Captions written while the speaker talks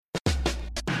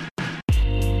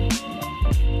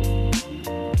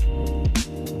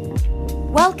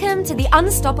Welcome to the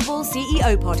Unstoppable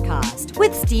CEO podcast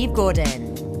with Steve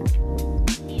Gordon.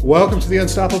 Welcome to the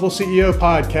Unstoppable CEO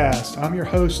podcast. I'm your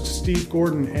host, Steve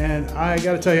Gordon, and I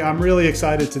got to tell you, I'm really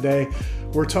excited today.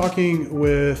 We're talking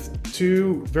with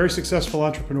two very successful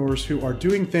entrepreneurs who are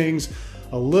doing things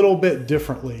a little bit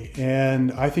differently,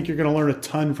 and I think you're going to learn a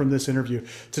ton from this interview.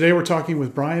 Today, we're talking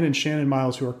with Bryan and Shannon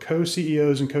Miles, who are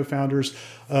co-CEOs and co-founders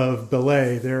of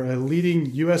BELAY. They're a leading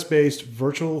US-based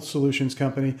virtual solutions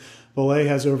company. BELAY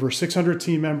has over 600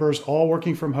 team members, all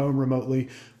working from home remotely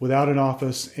without an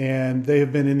office, and they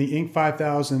have been in the Inc.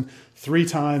 5000 3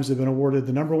 times. They've been awarded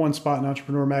the #1 spot in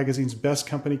Entrepreneur Magazine's Best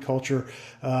Company Culture,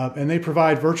 and they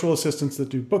provide virtual assistants that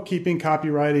do bookkeeping,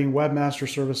 copywriting, webmaster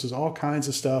services, all kinds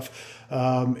of stuff.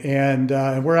 And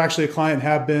we're actually a client,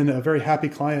 have been a very happy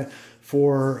client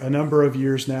for a number of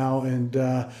years now, and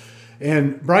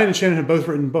Bryan and Shannon have both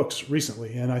written books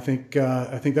recently, and I think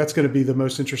that's going to be the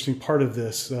most interesting part of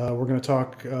this. We're going to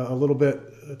talk a little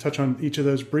bit, touch on each of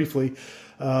those briefly,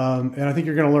 and I think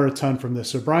you're going to learn a ton from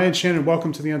this. So Bryan, Shannon,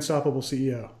 welcome to the Unstoppable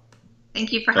CEO.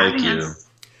 Thank you for having us.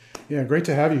 Yeah, great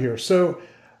to have you here. So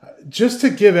just to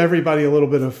give everybody a little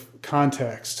bit of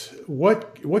context,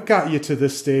 what got you to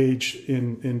this stage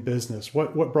in business?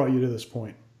 What brought you to this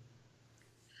point?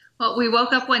 Well, we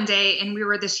woke up one day and we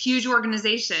were this huge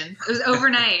organization. It was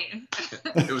overnight.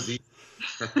 It was easy.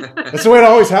 That's the way it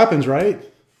always happens, right?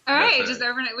 All right, just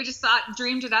overnight. We just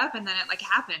dreamed it up, and then it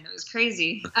happened. It was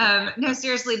crazy. No,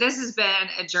 seriously, this has been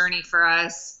a journey for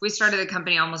us. We started the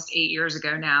company almost 8 years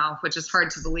ago now, which is hard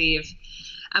to believe.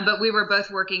 But we were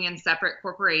both working in separate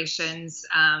corporations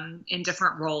in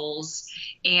different roles.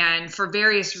 And for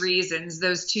various reasons,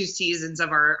 those 2 seasons of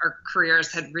our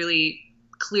careers had really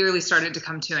clearly started to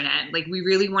come to an end. We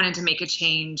really wanted to make a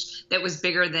change that was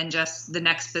bigger than just the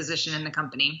next position in the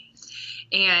company.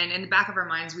 And in the back of our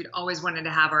minds, we'd always wanted to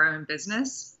have our own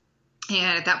business.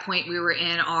 And at that point, we were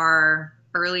in our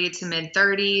early to mid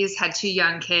 30s, had 2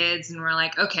 young kids, and we're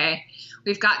like, okay,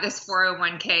 we've got this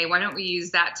 401k. Why don't we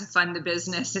use that to fund the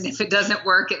business? And if it doesn't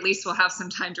work, at least we'll have some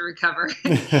time to recover.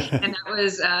 And that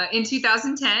was in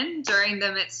 2010 during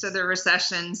the midst of the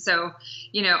recession. So,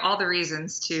 all the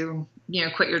reasons to,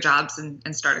 quit your jobs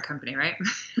and start a company, right?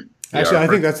 Actually, I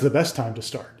think that's the best time to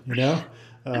start, It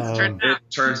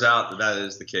turns out that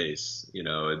is the case.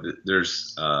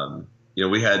 There's,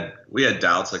 we had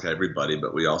doubts like everybody,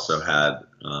 but we also had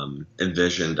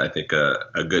envisioned, I think,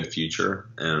 a good future,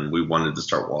 and we wanted to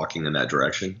start walking in that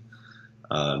direction,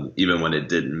 even when it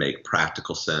didn't make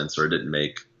practical sense or it didn't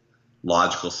make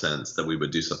logical sense that we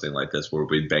would do something like this, where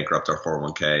we'd bankrupt our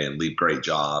 401k and leave great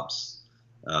jobs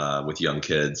with young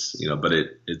kids. But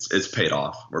it's paid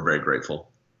off. We're very grateful.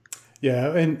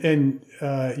 Yeah, and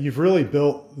you've really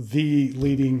built the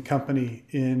leading company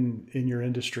in your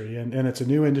industry, and it's a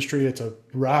new industry. It's a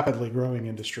rapidly growing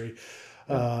industry.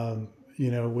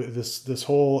 With this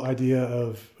whole idea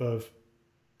of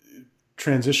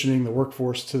transitioning the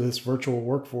workforce to this virtual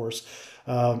workforce,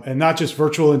 and not just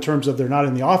virtual in terms of they're not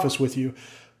in the office with you,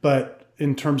 but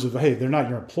in terms of, hey, they're not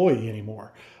your employee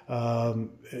anymore.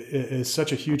 It's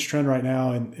such a huge trend right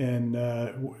now,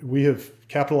 and we have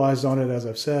capitalized on it, as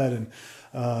I've said,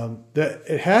 and that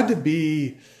it had to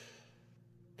be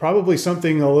probably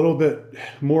something a little bit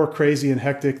more crazy and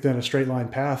hectic than a straight line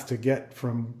path to get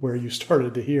from where you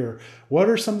started to here. What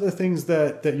are some of the things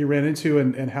that you ran into,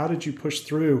 and how did you push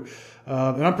through?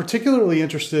 And I'm particularly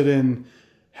interested in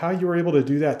how you were able to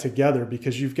do that together,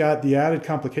 because you've got the added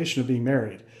complication of being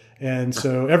married. And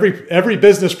so every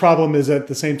business problem is at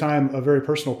the same time a very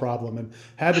personal problem, and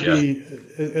had to be,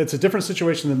 it's a different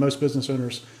situation than most business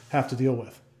owners have to deal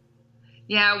with.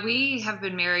 Yeah, we have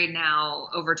been married now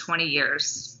over 20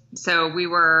 years. So we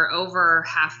were over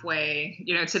halfway,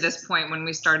 to this point when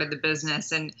we started the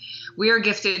business, and we are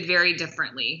gifted very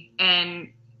differently. And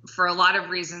for a lot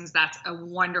of reasons, that's a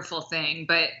wonderful thing.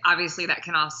 But obviously that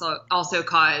can also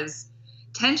cause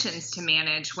tensions to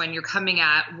manage when you're coming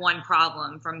at one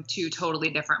problem from 2 totally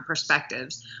different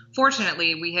perspectives.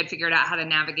 Fortunately, we had figured out how to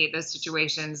navigate those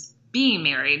situations being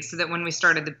married, so that when we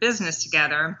started the business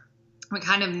together, we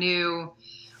kind of knew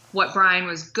what Bryan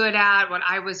was good at, what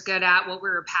I was good at, what we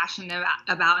were passionate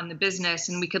about in the business.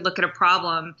 And we could look at a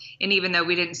problem, and even though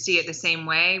we didn't see it the same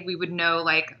way, we would know,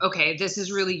 okay, this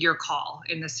is really your call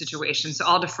in this situation. So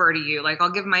I'll defer to you.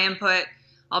 I'll give my input,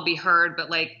 I'll be heard, but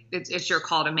it's your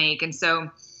call to make. And so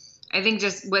I think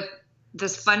just with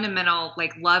this fundamental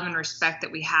love and respect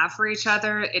that we have for each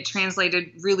other, it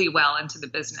translated really well into the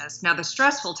business. Now, the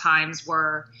stressful times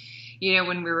were,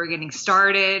 when we were getting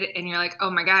started, and you're like,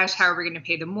 oh my gosh, how are we going to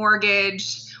pay the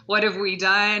mortgage? What have we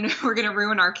done? We're going to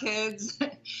ruin our kids.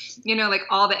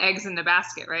 All the eggs in the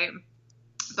basket, right?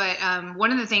 But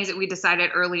one of the things that we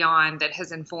decided early on that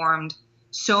has informed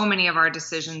so many of our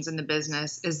decisions in the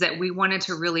business is that we wanted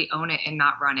to really own it and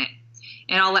not run it.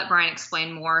 And I'll let Bryan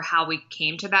explain more how we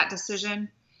came to that decision.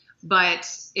 But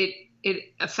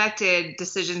it affected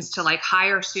decisions to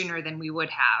hire sooner than we would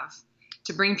have,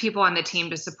 to bring people on the team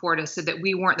to support us so that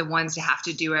we weren't the ones to have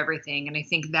to do everything. And I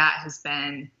think that has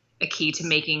been a key to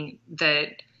making the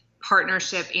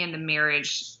partnership and the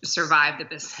marriage survive the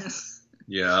business.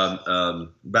 Yeah.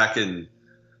 Back in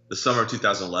the summer of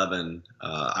 2011,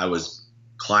 I was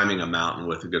climbing a mountain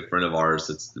with a good friend of ours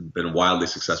that's been wildly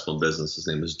successful in business. His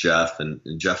name is Jeff. And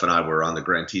Jeff and I were on the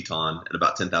Grand Teton at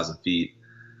about 10,000 feet.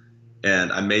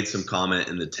 And I made some comment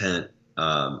in the tent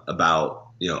about,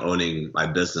 owning my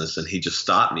business. And he just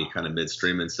stopped me kind of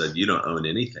midstream and said, "You don't own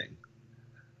anything."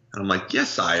 And I'm like,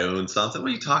 "Yes, I own something.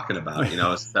 What are you talking about?" I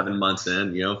was 7 months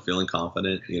in, feeling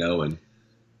confident, and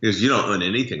he goes, "You don't own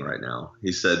anything right now."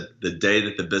 He said, "The day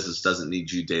that the business doesn't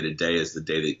need you day to day is the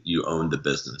day that you own the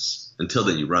business. Until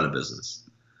then, you run a business."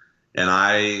 And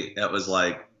that was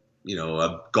like,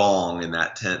 a gong in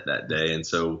that tent that day. And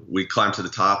so we climbed to the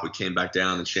top, we came back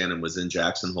down, and Shannon was in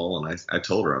Jackson Hole. And I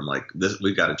told her, I'm like,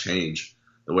 we've got to change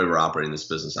the way we're operating this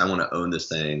business. I want to own this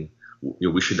thing.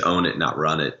 We should own it, not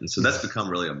run it. And so that's become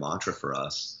really a mantra for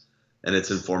us. And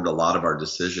it's informed a lot of our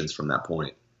decisions from that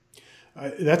point.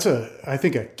 That's I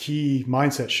think a key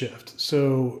mindset shift.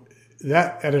 So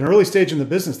that at an early stage in the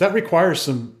business, that requires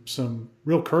some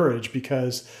real courage,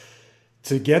 because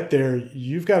to get there,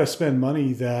 you've got to spend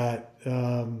money that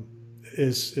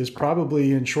is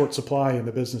probably in short supply in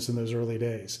the business in those early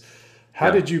days. How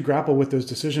did you grapple with those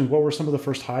decisions? What were some of the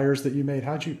first hires that you made?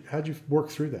 How'd you work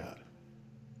through that?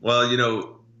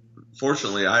 Well,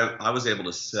 fortunately, I was able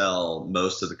to sell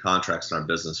most of the contracts in our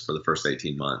business for the first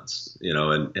 18 months.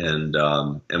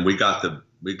 And we got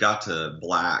to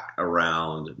black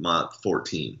around month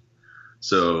 14.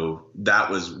 So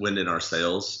that was wind in our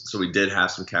sails. So we did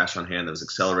have some cash on hand that was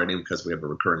accelerating because we have a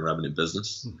recurring revenue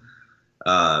business.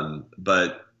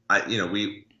 But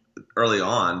we early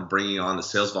on, bringing on the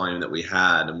sales volume that we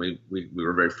had, and we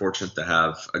were very fortunate to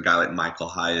have a guy like Michael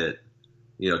Hyatt,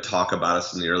 talk about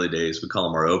us in the early days. We call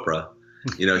him our Oprah.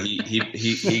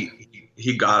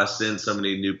 He got us in so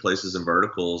many new places and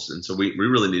verticals. And so we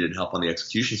really needed help on the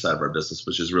execution side of our business,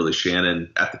 which is really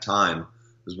Shannon at the time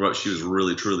was what she was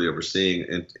really truly overseeing,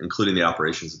 including the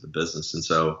operations of the business. And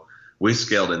so we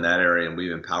scaled in that area, and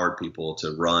we've empowered people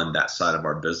to run that side of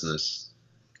our business.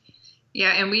 Yeah,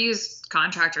 and we used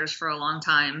contractors for a long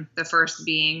time, the first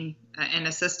being an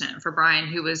assistant for Bryan,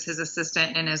 who was his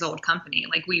assistant in his old company.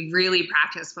 We really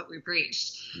practiced what we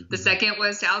preached. Mm-hmm. The second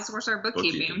was to outsource our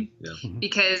bookkeeping. Yeah.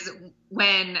 Because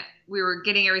when we were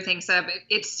getting everything set up,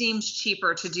 it seems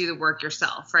cheaper to do the work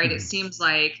yourself, right? Mm-hmm. It seems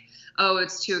like, oh,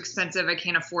 it's too expensive, I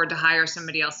can't afford to hire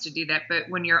somebody else to do that. But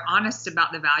when you're honest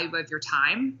about the value of your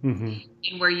time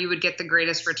and where you would get the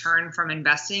greatest return from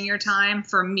investing your time,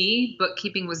 for me,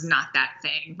 bookkeeping was not that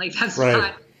thing. That's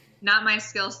right. not my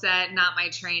skill set, not my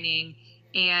training.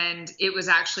 And it was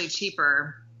actually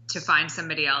cheaper to find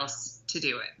somebody else to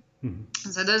do it. Mm-hmm.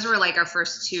 And so those were our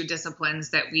first two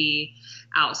disciplines that we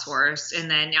outsourced. And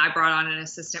then I brought on an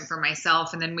assistant for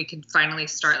myself, and then we could finally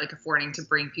start affording to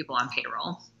bring people on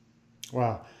payroll.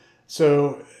 Wow.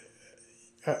 So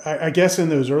I guess in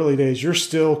those early days, you're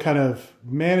still kind of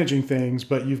managing things,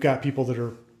 but you've got people that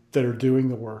are doing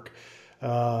the work.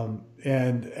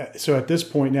 And so at this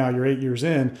point now, you're 8 years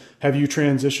in, have you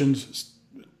transitioned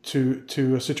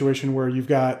to a situation where you've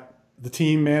got the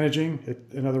team managing?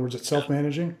 In other words, it's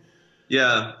self-managing?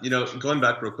 Yeah. Going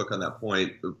back real quick on that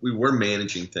point, we were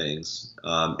managing things,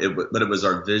 but it was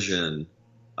our vision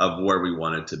of where we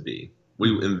wanted to be. We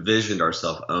envisioned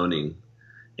ourselves owning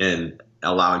and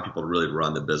allowing people to really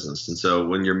run the business. And so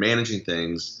when you're managing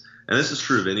things, and this is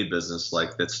true of any business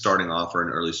that's starting off or an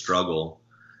early struggle,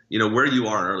 where you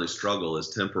are in early struggle is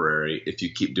temporary if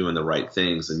you keep doing the right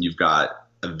things and you've got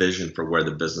a vision for where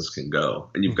the business can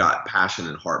go and you've got passion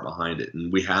and heart behind it.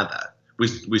 And we had that.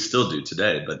 We still do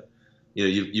today, but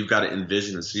you've got to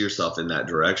envision and see yourself in that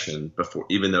direction before,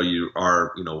 even though you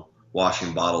are,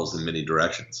 washing bottles in many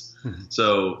directions. Mm-hmm.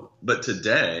 So, but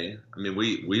today,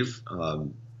 we've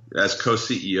as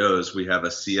co-CEOs, we have a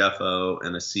CFO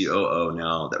and a COO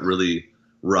now that really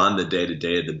run the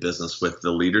day-to-day of the business with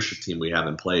the leadership team we have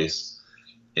in place.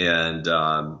 And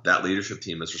that leadership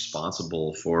team is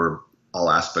responsible for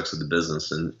all aspects of the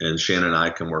business. And Shannon and I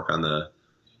can work on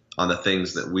the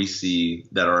things that we see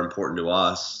that are important to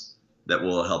us that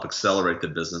will help accelerate the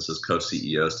business as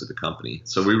co-CEOs to the company.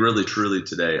 So we really, truly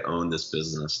today own this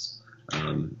business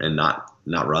and not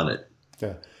run it.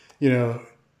 Yeah.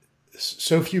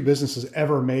 So few businesses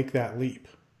ever make that leap.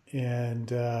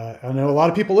 And I know a lot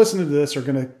of people listening to this are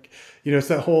going to, it's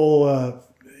that whole,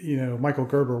 Michael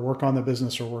Gerber, work on the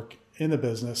business or work in the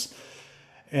business.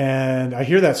 And I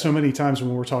hear that so many times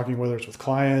when we're talking, whether it's with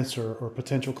clients or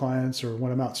potential clients or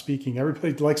when I'm out speaking,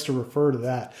 everybody likes to refer to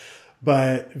that.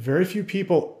 But very few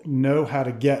people know how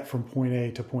to get from point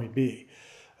A to point B.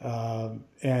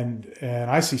 And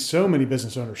I see so many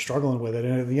business owners struggling with it.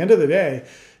 And at the end of the day,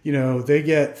 they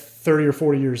get 30 or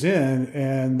 40 years in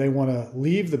and they want to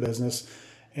leave the business.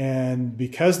 And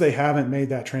because they haven't made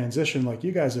that transition like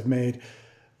you guys have made,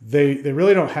 they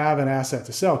really don't have an asset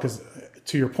to sell because,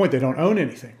 to your point, they don't own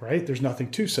anything, right? There's nothing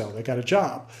to sell. They got a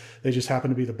job. They just happen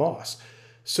to be the boss.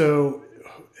 So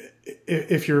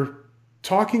if you're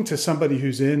talking to somebody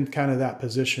who's in kind of that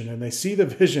position and they see the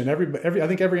vision, I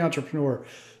think every entrepreneur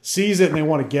sees it and they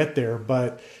want to get there,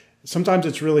 but sometimes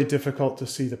it's really difficult to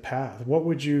see the path. What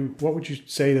would you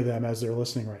say to them as they're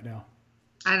listening right now?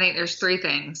 I think there's three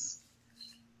things.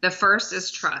 The first is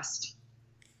trust.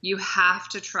 You have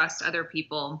to trust other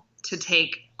people to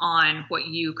take on what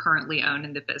you currently own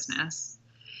in the business.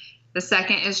 The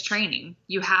second is training.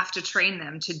 You have to train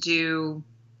them to do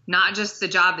not just the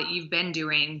job that you've been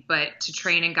doing, but to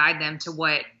train and guide them to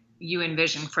what you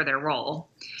envision for their role.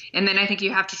 And then I think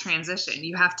you have to transition.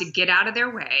 You have to get out of their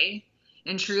way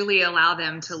and truly allow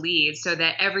them to lead so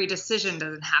that every decision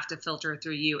doesn't have to filter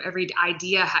through you. Every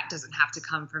idea doesn't have to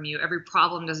come from you. Every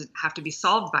problem doesn't have to be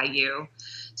solved by you.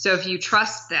 So if you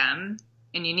trust them,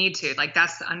 and you need to,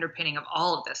 that's the underpinning of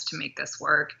all of this to make this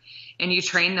work, and you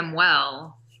train them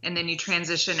well, and then you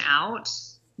transition out,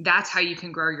 that's how you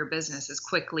can grow your business as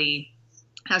quickly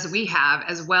as we have,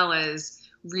 as well as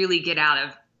really get out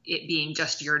of it being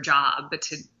just your job, but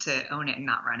to own it and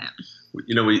not run it.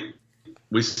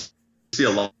 We see a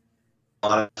lot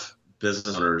of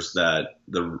business owners that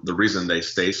the reason they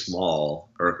stay small,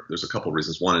 or there's a couple of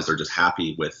reasons. One is they're just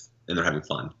happy and they're having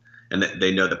fun. And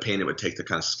they know the pain it would take to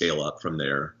kind of scale up from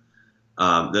there.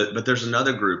 But there's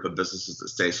another group of businesses that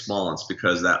stay small, and it's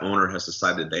because that owner has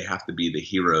decided they have to be the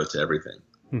hero to everything.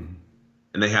 Mm-hmm.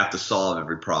 And they have to solve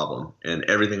every problem, and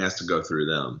everything has to go through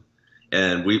them.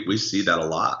 And we see that a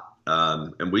lot.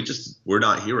 And we're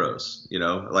not heroes.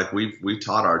 We've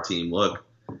taught our team, look,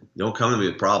 don't come to me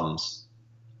with problems.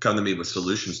 Come to me with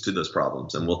solutions to those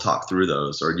problems, and we'll talk through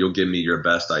those, or you'll give me your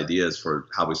best ideas for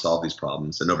how we solve these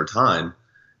problems. And over time,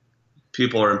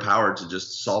 people are empowered to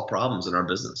just solve problems in our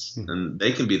business, and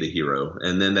they can be the hero.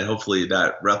 And then hopefully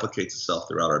that replicates itself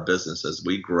throughout our business as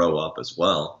we grow up as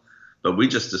well. But we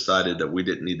just decided that we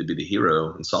didn't need to be the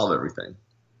hero and solve everything.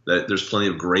 That there's plenty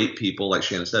of great people, like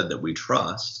Shannon said, that we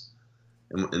trust.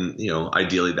 And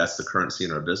ideally that's the currency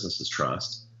in our business is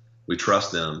trust. We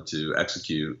trust them to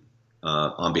execute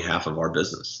on behalf of our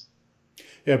business.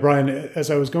 Yeah, Bryan,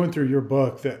 as I was going through your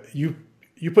book, that you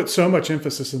put so much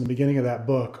emphasis in the beginning of that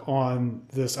book on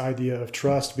this idea of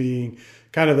trust being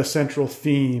kind of the central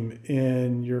theme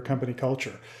in your company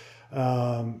culture.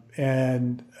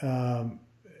 And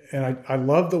I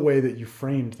love the way that you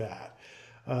framed that.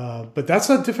 But that's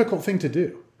a difficult thing to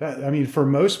do. For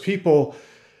most people,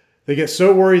 they get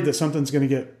so worried that something's going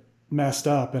to get messed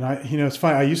up. And it's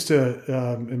fine. I used to,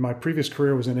 in my previous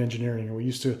career was in engineering, and we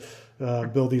used to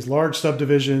build these large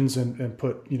subdivisions and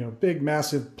put, big,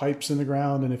 massive pipes in the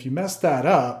ground. And if you messed that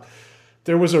up,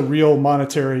 there was a real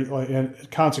monetary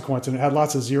consequence, and it had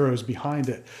lots of zeros behind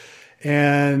it.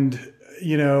 And,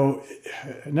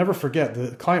 never forget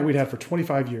the client we'd had for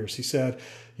 25 years. He said,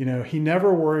 he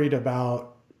never worried about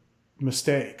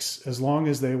mistakes as long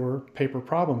as they were paper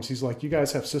problems. He's like, you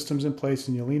guys have systems in place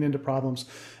and you lean into problems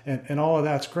and all of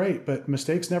that's great, but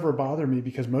mistakes never bother me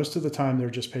because most of the time they're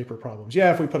just paper problems.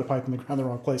 Yeah, if we put a pipe in the ground in the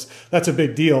wrong place, that's a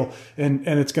big deal and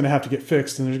it's going to have to get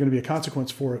fixed and there's going to be a consequence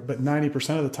for it. But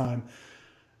 90% of the time,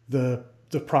 the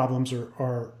problems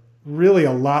are really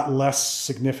a lot less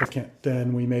significant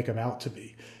than we make them out to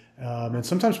be. And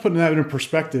sometimes putting that in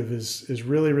perspective is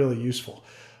really, really useful.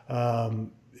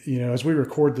 As we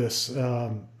record this,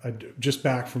 just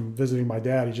back from visiting my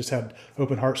dad, he just had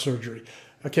open heart surgery.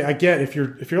 Okay, I get if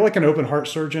you're like an open heart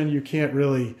surgeon, you can't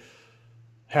really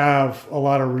have a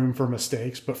lot of room for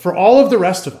mistakes. But for all of the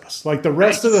rest of us, like the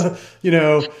rest of the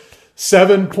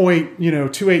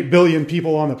 7.28 billion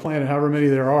people on the planet, however many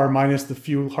there are, minus the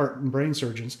few heart and brain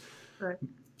surgeons, right,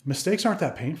 mistakes aren't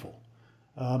that painful.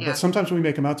 But sometimes we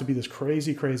make them out to be this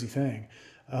crazy, crazy thing.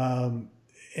 And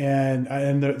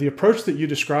the approach that you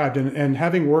described and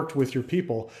having worked with your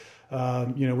people,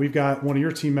 we've got one of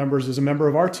your team members is a member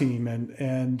of our team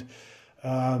and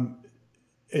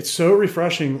it's so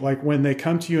refreshing. Like when they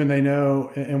come to you and they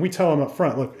know, and we tell them up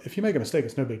front, look, if you make a mistake,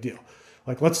 it's no big deal.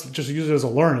 Like, let's just use it as a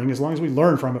learning. As long as we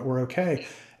learn from it, we're okay.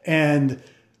 And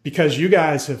because you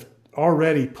guys have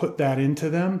already put that into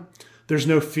them, there's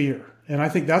no fear. And I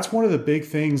think that's one of the big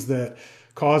things that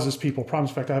causes people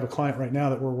problems. In fact, I have a client right now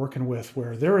that we're working with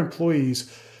where their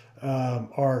employees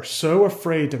are so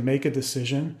afraid to make a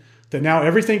decision that now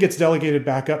everything gets delegated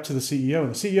back up to the CEO,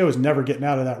 and the CEO is never getting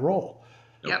out of that role.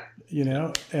 Yep. You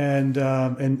know, and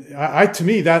I to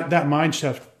me that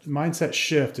mindset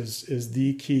shift is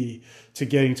the key to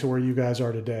getting to where you guys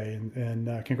are today.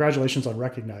 And congratulations on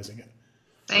recognizing it.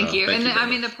 Thank you. Thank And you. I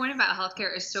mean, the point about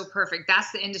healthcare is so perfect.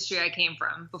 That's the industry I came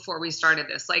from before we started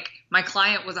this. Like, my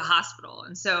client was a hospital.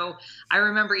 And so I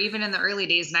remember even in the early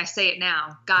days, and I say it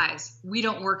now, guys, we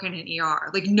don't work in an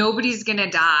ER. Like, nobody's going to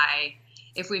die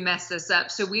if we mess this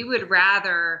up. So we would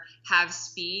rather have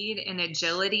speed and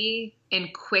agility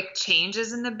and quick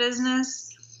changes in the business,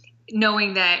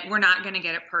 knowing that we're not going to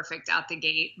get it perfect out the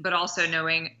gate, but also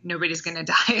knowing nobody's going to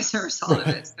die as a result of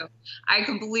it. So I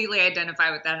completely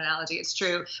identify with that analogy. It's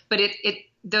true. But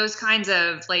those kinds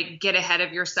of like, get ahead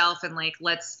of yourself and like,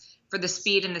 for the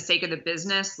speed and the sake of the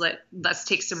business, let's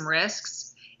take some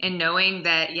risks, and knowing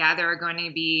that, yeah, there are going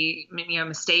to be,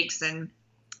 mistakes and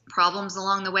problems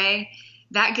along the way.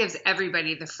 That gives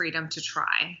everybody the freedom to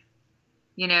try,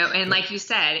 and like you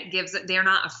said, they're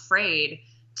not afraid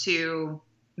to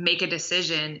make a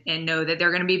decision and know that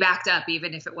they're going to be backed up,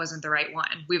 even if it wasn't the right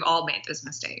one. We've all made those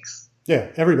mistakes. Yeah,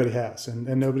 everybody has, and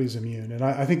nobody's immune. And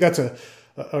I think that's a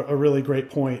really great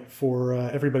point for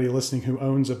everybody listening who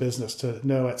owns a business to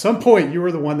know at some point you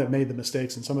were the one that made the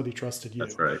mistakes and somebody trusted you.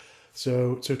 That's right.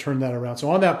 So turn that around. So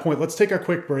on that point, let's take a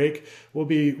quick break. We'll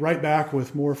be right back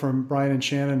with more from Bryan and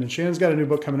Shannon. And Shannon's got a new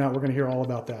book coming out. We're going to hear all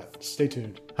about that. Stay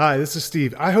tuned. Hi, this is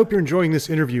Steve. I hope you're enjoying this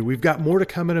interview. We've got more to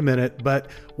come in a minute, but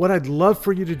what I'd love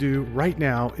for you to do right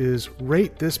now is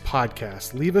rate this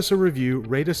podcast. Leave us a review,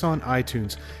 rate us on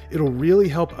iTunes. It'll really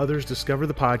help others discover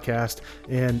the podcast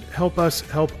and help us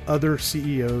help other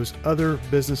CEOs, other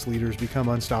business leaders become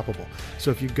unstoppable. So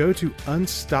if you go to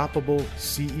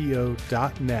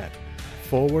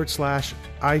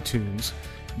unstoppableceo.net/iTunes,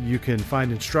 you can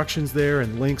find instructions there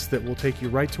and links that will take you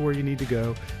right to where you need to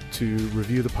go to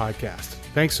review the podcast.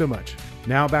 Thanks so much.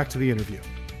 Now back to the interview.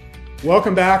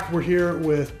 Welcome back. We're here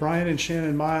with Bryan and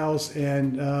Shannon Miles.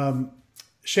 And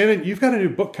Shannon, you've got a new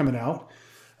book coming out.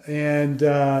 And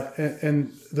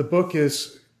the book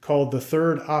is called The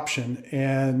Third Option.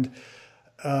 And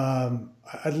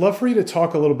I'd love for you to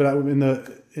talk a little bit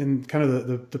in kind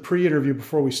of the pre-interview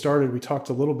before we started. We talked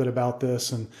a little bit about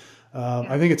this, and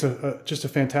I think it's just a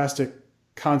fantastic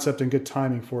concept and good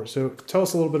timing for it. So tell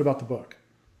us a little bit about the book.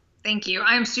 Thank you.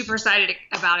 I'm super excited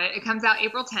about it. It comes out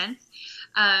April 10th,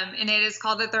 and it is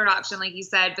called The Third Option, like you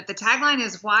said. But the tagline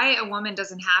is why a woman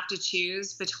doesn't have to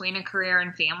choose between a career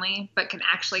and family, but can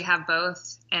actually have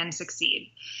both and succeed.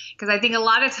 Because I think a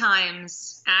lot of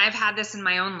times, and I've had this in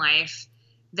my own life,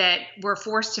 that we're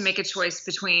forced to make a choice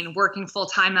between working full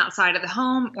time outside of the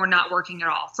home or not working at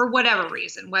all for whatever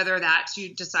reason, whether that's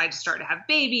you decide to start to have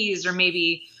babies, or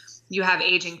maybe you have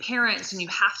aging parents and you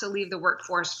have to leave the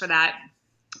workforce for that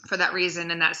reason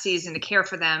and that season to care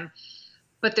for them.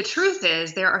 But the truth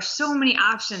is there are so many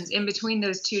options in between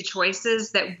those two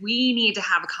choices that we need to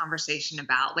have a conversation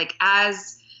about, like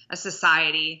as a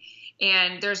society.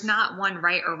 And there's not one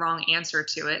right or wrong answer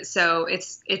to it. So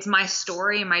it's my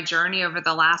story, my journey over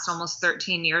the last almost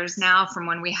 13 years now from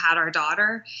when we had our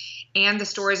daughter, and the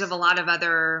stories of a lot of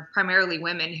other, primarily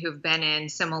women, who've been in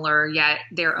similar yet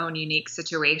their own unique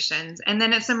situations. And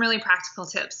then it's some really practical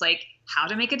tips, like how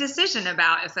to make a decision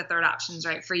about if the third option is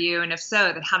right for you. And if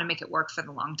so, then how to make it work for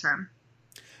the long term.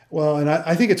 Well, and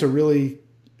I think it's a really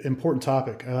important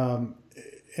topic. And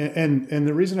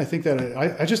the reason I think that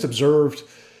I just observed,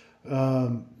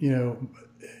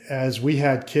 as we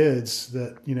had kids,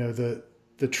 that,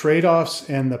 the trade-offs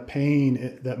and the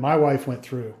pain that my wife went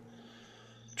through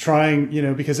trying,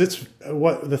 because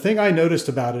the thing I noticed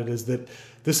about it is that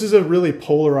this is a really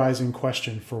polarizing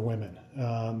question for women.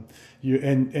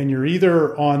 You're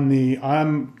either on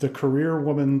I'm the career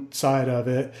woman side of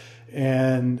it,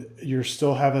 and you're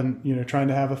still trying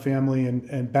to have a family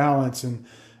and balance and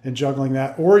juggling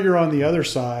that, or you're on the other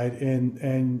side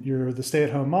and you're the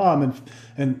stay-at-home mom,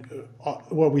 and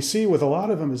what we see with a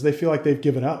lot of them is they feel like they've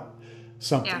given up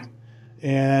something. Yeah.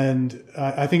 And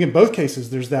I think in both cases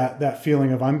there's that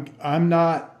feeling of I'm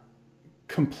not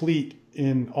complete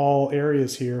in all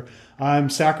areas here. I'm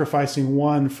sacrificing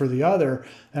one for the other,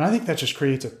 and I think that just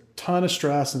creates a ton of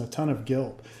stress and a ton of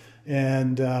guilt.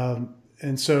 And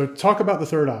so talk about the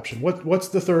third option. What's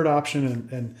the third option,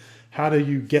 and how do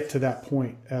you get to that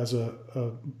point as a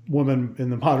woman in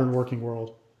the modern working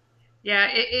world? Yeah,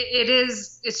 it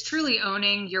is. It's truly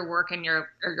owning your work and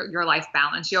your life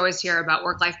balance. You always hear about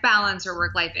work-life balance or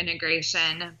work-life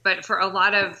integration, but for a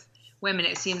lot of women,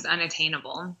 it seems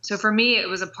unattainable. So for me, it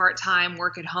was a part-time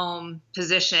work-at-home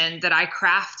position that I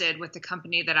crafted with the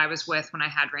company that I was with when I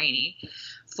had Rainey.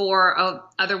 For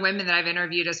other women that I've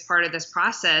interviewed as part of this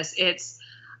process,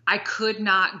 I could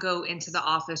not go into the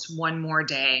office one more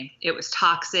day. It was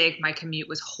toxic. My commute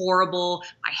was horrible.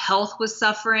 My health was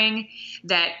suffering,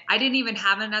 that I didn't even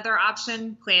have another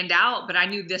option planned out, but I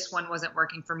knew this one wasn't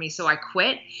working for me. So I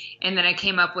quit. And then I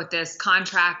came up with this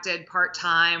contracted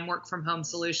part-time work from home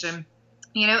solution,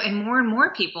 and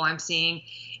more people I'm seeing,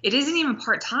 it isn't even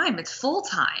part-time. It's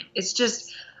full-time. It's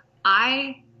just,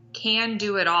 I can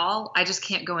do it all. I just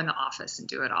can't go in the office and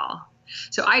do it all.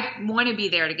 So I want to be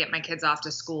there to get my kids off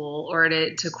to school or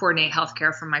to coordinate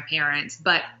healthcare for my parents,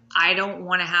 but I don't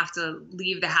want to have to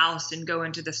leave the house and go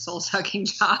into this soul-sucking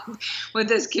job with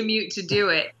this commute to do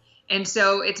it. And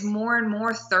so it's more and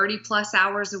more 30 plus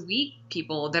hours a week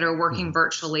people that are working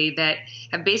virtually that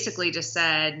have basically just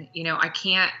said, I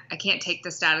can't take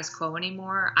the status quo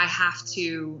anymore. I have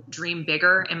to dream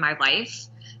bigger in my life.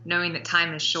 Knowing that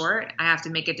time is short, I have to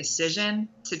make a decision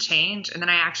to change, and then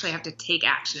I actually have to take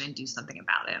action and do something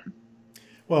about it.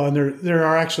 Well, and there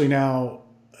are actually now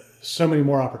so many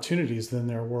more opportunities than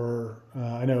there were.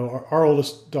 I know our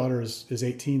oldest daughter is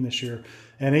 18 this year,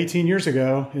 and 18 years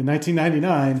ago in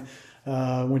 1999,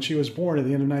 when she was born at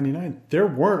the end of 99, there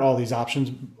weren't all these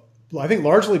options. I think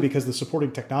largely because the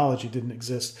supporting technology didn't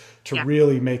exist to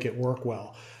really make it work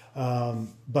well.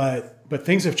 But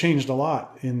things have changed a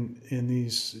lot in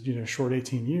these, short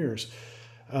 18 years.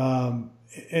 And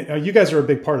you guys are a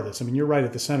big part of this. I mean, you're right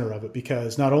at the center of it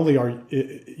because not only are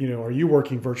you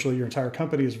working virtually, your entire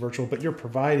company is virtual, but you're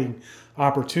providing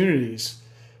opportunities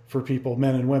for people,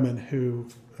 men and women who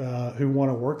want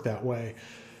to work that way.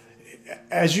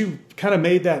 As you kind of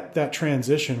made that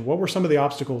transition, what were some of the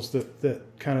obstacles that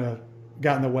kind of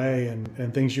got in the way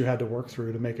and things you had to work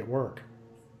through to make it work?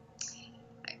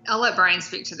 I'll let Bryan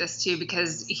speak to this too,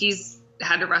 because he's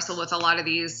had to wrestle with a lot of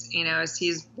these, as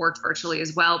he's worked virtually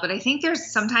as well. But I think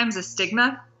there's sometimes a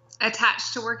stigma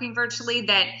attached to working virtually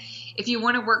that if you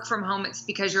want to work from home, it's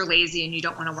because you're lazy and you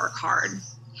don't want to work hard.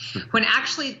 When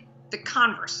actually the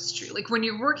converse is true. Like when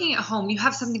you're working at home, you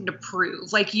have something to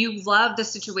prove. Like you love the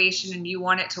situation and you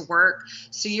want it to work.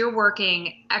 So you're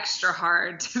working extra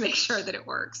hard to make sure that it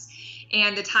works.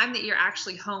 And the time that you're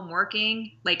actually home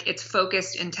working, like it's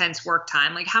focused, intense work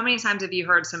time. Like how many times have you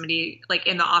heard somebody like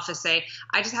in the office say,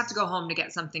 I just have to go home to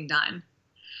get something done,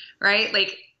 right?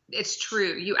 Like it's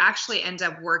true. You actually end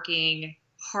up working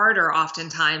harder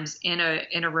oftentimes in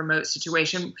a remote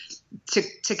situation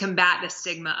to combat the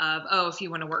stigma of, oh, if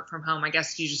you want to work from home, I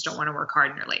guess you just don't want to work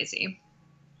hard and you're lazy.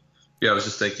 Yeah, I was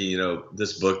just thinking,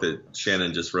 this book that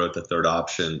Shannon just wrote, The Third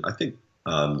Option, I think,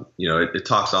 it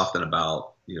talks often about,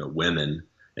 women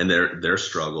and their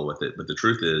struggle with it. But the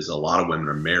truth is a lot of women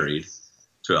are married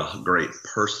to a great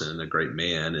person, a great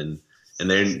man. And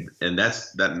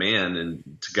that's that man,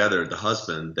 and together the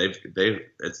husband,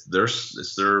 it's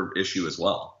their issue as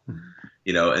well,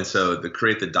 and so to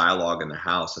create the dialogue in the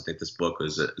house, I think this book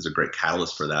is a great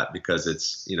catalyst for that, because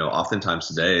it's, oftentimes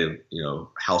today,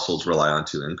 households rely on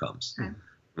two incomes.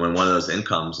 When one of those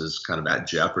incomes is kind of at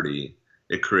jeopardy,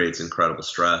 it creates incredible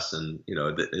stress. And,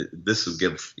 this will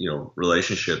give,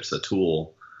 relationships a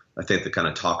tool, I think, to kind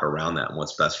of talk around that and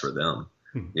what's best for them.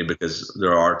 Because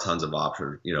there are tons of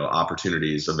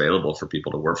opportunities available for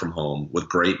people to work from home with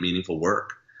great, meaningful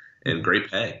work and great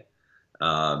pay.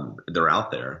 They're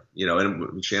out there,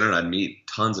 and Shannon and I meet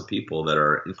tons of people that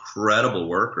are incredible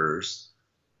workers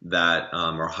that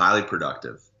are highly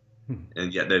productive.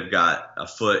 And yet they've got a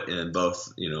foot in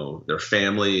both, their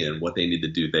family and what they need to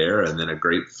do there, and then a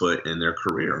great foot in their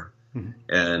career.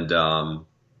 And I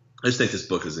just think this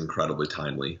book is incredibly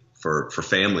timely for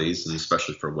families, and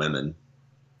especially for women.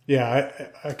 Yeah,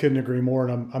 I couldn't agree more,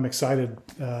 and I'm excited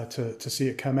to see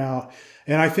it come out.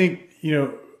 And I think,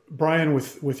 Bryan,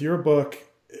 with your book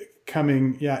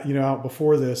coming out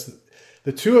before this,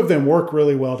 the two of them work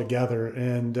really well together.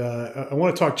 And I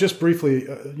want to talk just briefly,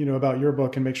 about your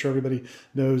book and make sure everybody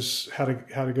knows how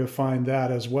to go find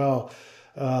that as well.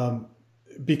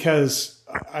 Because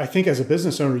I think as a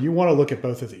business owner, you want to look at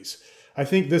both of these. I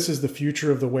think this is the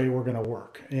future of the way we're going to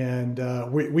work. And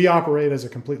we operate as a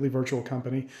completely virtual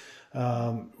company.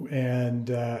 And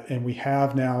we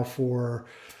have now for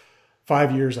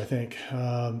 5 years, I think.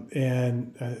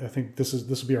 And I think this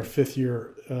will be our 5th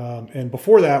year. And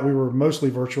before that, we were mostly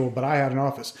virtual, but I had an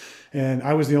office and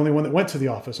I was the only one that went to the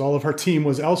office. All of our team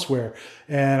was elsewhere.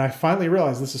 And I finally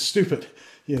realized this is stupid.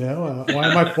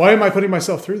 Why am I putting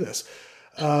myself through this?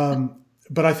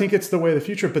 But I think it's the way of the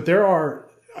future. But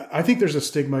I think there's a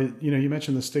stigma. You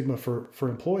mentioned the stigma for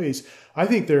employees. I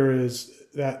think there is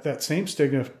that same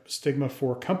stigma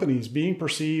for companies being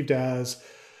perceived as,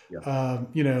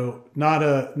 not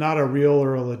a real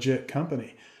or a legit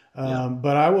company.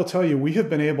 But I will tell you, we have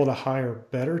been able to hire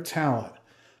better talent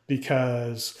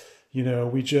because,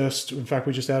 we just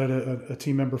added a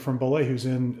team member from BELAY who's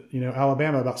in,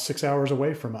 Alabama, about 6 hours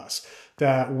away from us,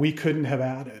 that we couldn't have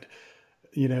added,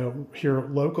 here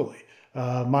locally.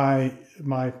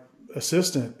 My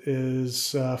assistant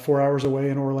is 4 hours away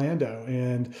in Orlando,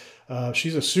 and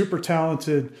she's a super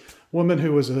talented woman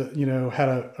who was had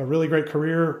a really great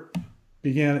career.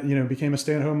 Became a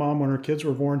stay-at-home mom when her kids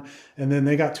were born, and then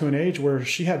they got to an age where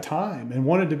she had time and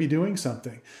wanted to be doing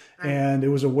something, and it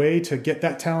was a way to get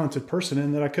that talented person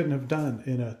in that I couldn't have done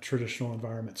in a traditional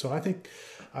environment. So I think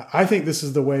this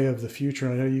is the way of the future,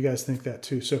 and I know you guys think that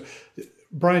too. So,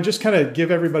 Bryan, just kind of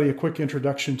give everybody a quick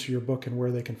introduction to your book and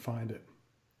where they can find it.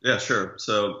 Yeah, sure.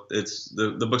 So it's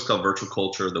the book's called Virtual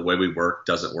Culture: The Way We Work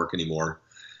Doesn't Work Anymore.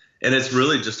 And it's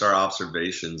really just our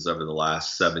observations over the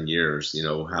last 7 years,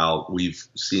 how we've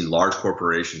seen large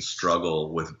corporations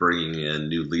struggle with bringing in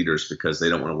new leaders because they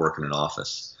don't want to work in an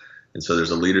office. And so there's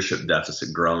a leadership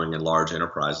deficit growing in large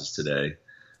enterprises today.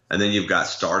 And then you've got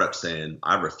startups saying,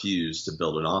 I refuse to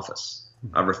build an office.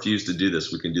 I refuse to do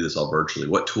this. We can do this all virtually.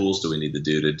 What tools do we need to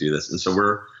do this? And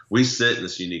so we sit in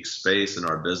this unique space in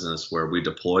our business where we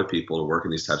deploy people to work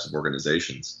in these types of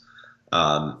organizations.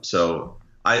 So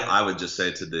I would just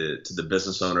say to the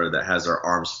business owner that has their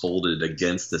arms folded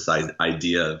against this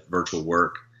idea of virtual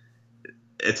work,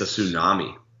 it's a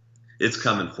tsunami. It's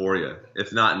coming for you.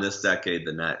 If not in this decade,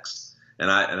 the next.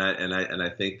 And I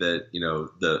think that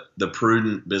the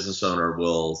prudent business owner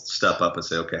will step up and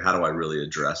say, okay, how do I really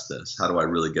address this? How do I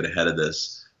really get ahead of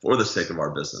this for the sake of our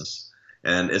business?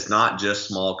 And it's not just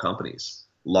small companies.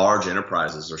 Large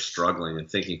enterprises are struggling and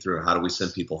thinking through, how do we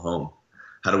send people home?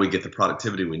 How do we get the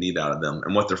productivity we need out of them?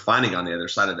 And what they're finding on the other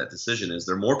side of that decision is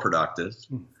they're more productive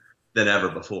than ever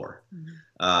before.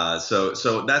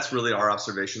 So that's really our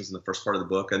observations in the first part of the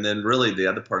book. And then really the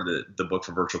other part of the book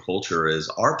for Virtual Culture is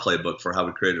our playbook for how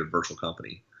we created a virtual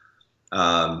company.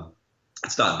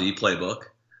 It's not the playbook,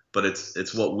 but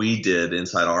it's what we did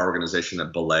inside our organization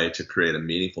at BELAY to create a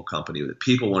meaningful company that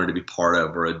people wanted to be part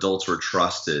of, where adults were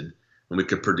trusted, and we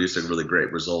could produce a really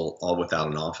great result all without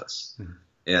an office.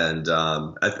 And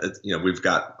I've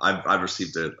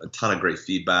received a ton of great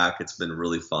feedback. It's been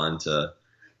really fun to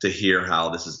hear how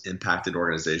this has impacted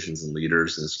organizations and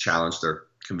leaders and has challenged their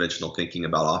conventional thinking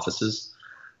about offices.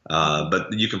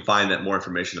 But you can find that more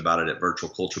information about it at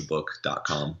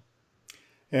virtualculturebook.com.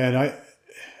 And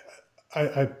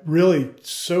I really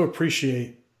so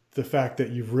appreciate the fact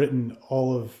that you've written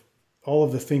all of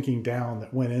the thinking down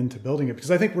that went into building it,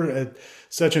 because I think we're at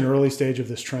such an early stage of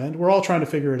this trend. We're all trying to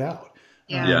figure it out.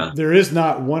 There is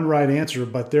not one right answer,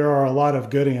 but there are a lot of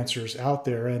good answers out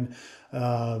there, and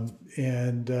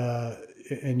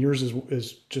yours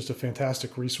is just a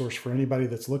fantastic resource for anybody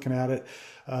that's looking at it.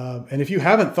 And if you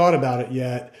haven't thought about it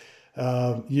yet,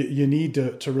 you need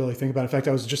to really think about it. In fact,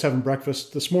 I was just having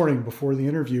breakfast this morning before the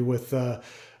interview with a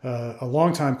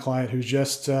longtime client who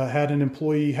just had an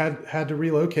employee had to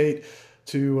relocate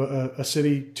to a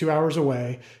city 2 hours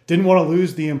away, didn't want to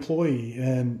lose the employee.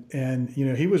 And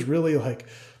he was really like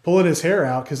pulling his hair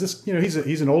out, because this,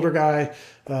 he's an older guy,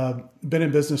 been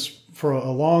in business for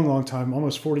a long, long time,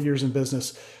 almost 40 years in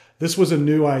business. This was a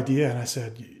new idea. And I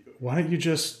said, why don't you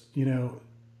just,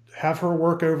 have her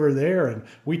work over there? And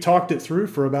we talked it through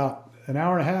for about an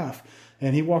hour and a half,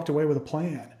 and he walked away with a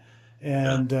plan.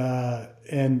 And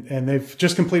they've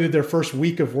just completed their first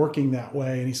week of working that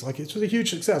way. And he's like, it was a huge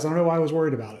success. I don't know why I was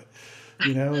worried about it,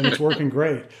 and it's working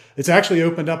great. It's actually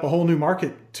opened up a whole new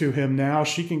market to him now.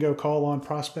 She can go call on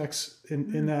prospects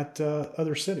in that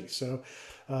other city. So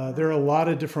there are a lot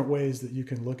of different ways that you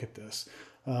can look at this.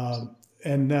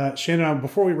 And Shannon,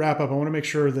 before we wrap up, I want to make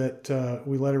sure that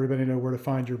we let everybody know where to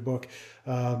find your book.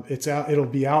 It's out. It'll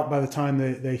be out by the time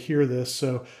they hear this.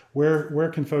 So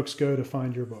where can folks go to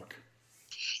find your book?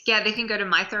 Yeah, they can go to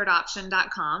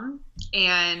mythirdoption.com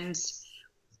and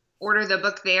order the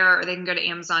book there, or they can go to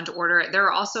Amazon to order it. There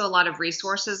are also a lot of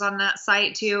resources on that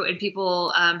site too, and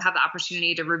people have the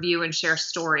opportunity to review and share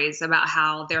stories about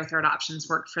how their third options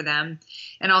worked for them.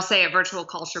 And I'll say at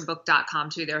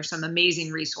virtualculturebook.com too, there are some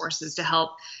amazing resources to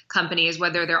help companies,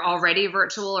 whether they're already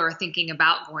virtual or thinking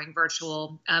about going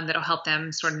virtual, that'll help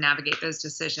them sort of navigate those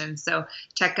decisions. So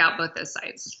check out both those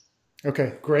sites.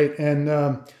 Okay, great. And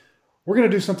we're going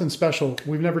to do something special.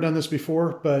 We've never done this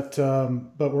before, but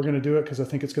we're going to do it because I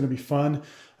think it's going to be fun.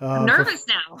 I'm nervous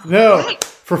now. No, Okay.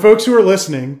 For folks who are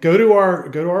listening, go to our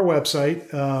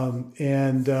website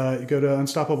and go to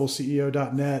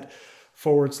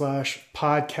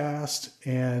unstoppableceo.net/podcast.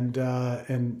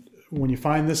 And when you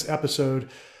find this episode,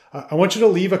 I want you to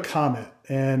leave a comment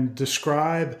and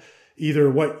describe either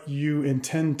what you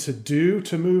intend to do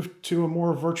to move to a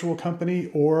more virtual company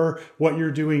or what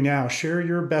you're doing now. Share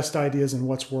your best ideas and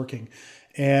what's working.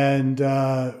 And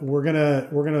we're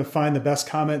gonna find the best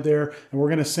comment there, and we're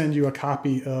gonna send you a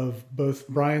copy of both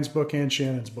Brian's book and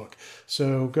Shannon's book.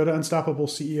 So go to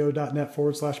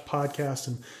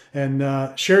unstoppableceo.net/podcast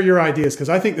and share your ideas, because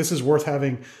I think this is worth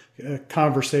having a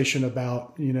conversation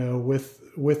about,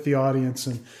 with the audience,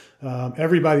 and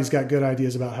everybody's got good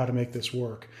ideas about how to make this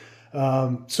work.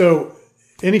 So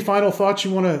any final thoughts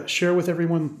you want to share with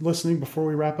everyone listening before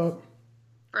we wrap up?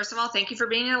 First of all, thank you for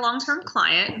being a long-term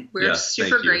client. We're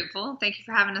super grateful. Thank you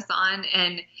for having us on.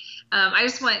 And I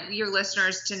just want your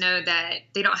listeners to know that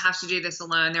they don't have to do this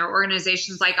alone. There are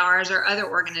organizations like ours or other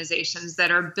organizations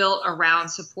that are built around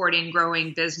supporting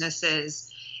growing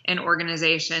businesses and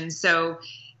organizations. So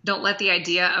don't let the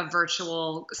idea of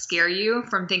virtual scare you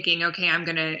from thinking, okay, I'm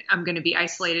gonna be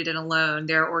isolated and alone.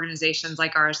 There are organizations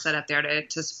like ours set up there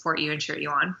to support you and cheer you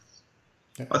on.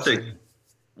 I think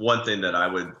one thing that I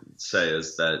would say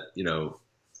is that,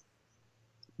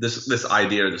 this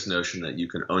idea, this notion that you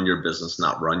can own your business,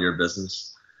 not run your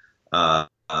business,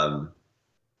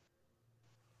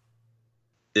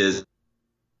 is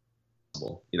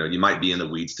possible. You might be in the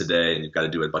weeds today and you've got to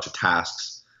do a bunch of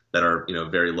tasks that are,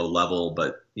 very low level,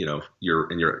 but,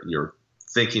 you're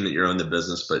thinking that you're on the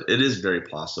business, but it is very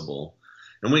possible.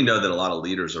 And we know that a lot of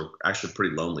leaders are actually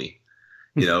pretty lonely,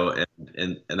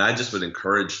 and I just would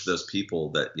encourage those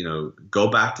people that, go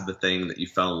back to the thing that you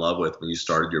fell in love with when you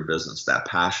started your business, that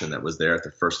passion that was there at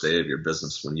the first day of your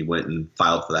business when you went and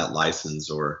filed for that license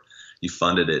or you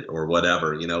funded it or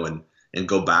whatever, and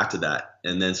go back to that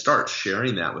and then start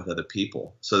sharing that with other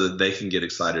people so that they can get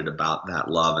excited about that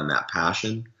love and that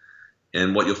passion.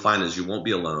 And what you'll find is you won't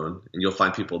be alone, and you'll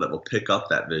find people that will pick up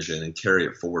that vision and carry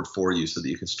it forward for you so that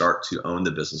you can start to own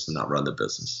the business and not run the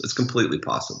business. It's completely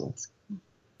possible.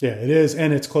 Yeah, it is.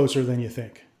 And it's closer than you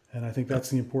think. And I think that's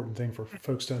the important thing for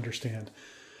folks to understand.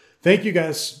 Thank you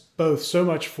guys both so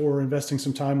much for investing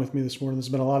some time with me this morning. This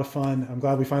has been a lot of fun. I'm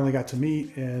glad we finally got to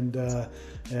meet, and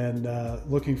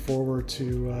looking forward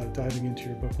to diving into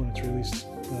your book when it's released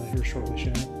here shortly,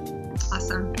 Shannon.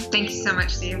 Awesome. Thank you so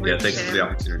much, Steve. Yeah, thanks for the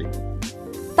opportunity.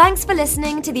 Thanks for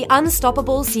listening to the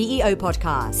Unstoppable CEO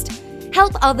podcast.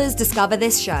 Help others discover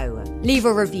this show. Leave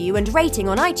a review and rating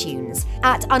on iTunes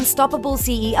at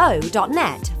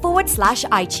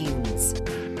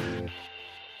unstoppableceo.net/iTunes.